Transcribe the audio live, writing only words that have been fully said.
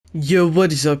Yo,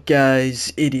 what is up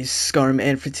guys? It is Skaarm,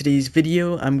 and for today's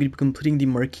video, I'm going to be completing the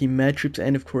Marquee matchups,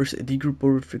 and of course, the group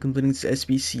order for completing this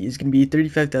SBC is going to be a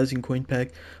 35,000 coin pack,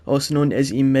 also known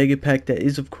as a mega pack that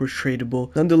is of course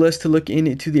tradable. Nonetheless, to look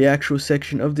into the actual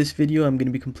section of this video, I'm going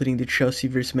to be completing the Chelsea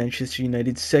vs Manchester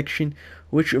United section,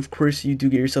 which of course you do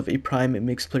get yourself a prime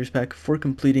mixed players pack for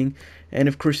completing. And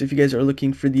of course, if you guys are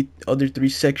looking for the other three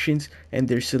sections and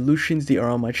their solutions, they are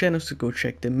on my channel, so go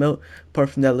check them out.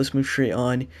 Apart from that, let's move straight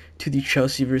on to the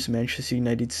Chelsea vs Manchester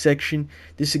United section.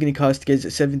 This is going to cost you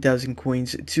guys 7,000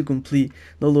 coins to complete.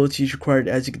 No loyalty is required,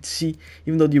 as you can see.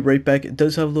 Even though the right back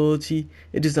does have loyalty,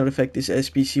 it does not affect this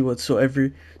SBC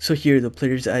whatsoever. So here are the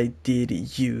players I did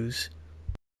use.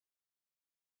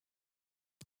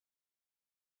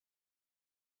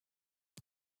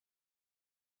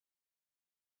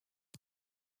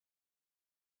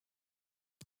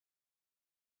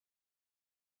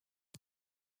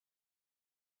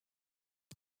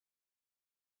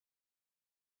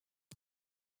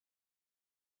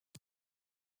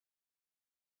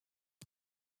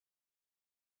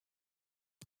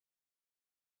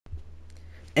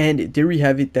 And there we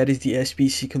have it, that is the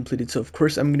SBC completed. So of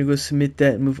course I'm going to go submit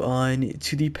that and move on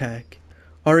to the pack.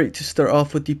 Alright, to start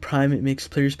off with the Prime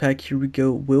Mixed Players pack, here we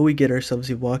go. Will we get ourselves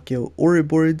a walkout or a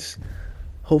boards?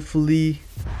 Hopefully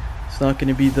it's not going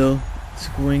to be though. It's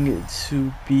going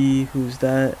to be, who's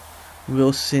that?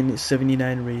 Wilson,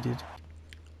 79 rated.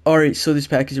 Alright, so this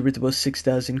pack is worth about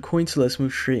 6,000 coins, so let's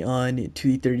move straight on to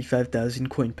the 35,000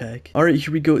 coin pack. Alright,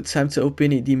 here we go. It's time to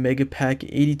open the mega pack,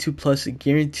 82 plus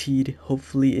guaranteed.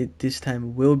 Hopefully it this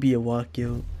time will be a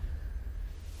walkout.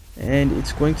 And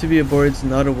it's going to be a boards,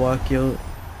 not a walkout.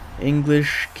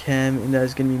 English Cam, and that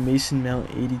is going to be Mason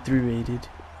Mount, 83 rated.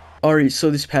 Alright,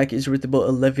 so this pack is worth about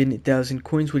 11,000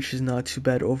 coins, which is not too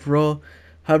bad overall.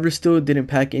 However, still didn't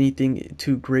pack anything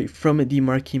too great from the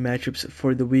marquee matchups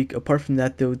for the week. Apart from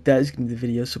that though, that is going to be the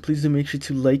video. So please do make sure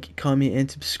to like, comment,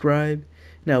 and subscribe.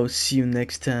 And I will see you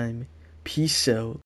next time. Peace out.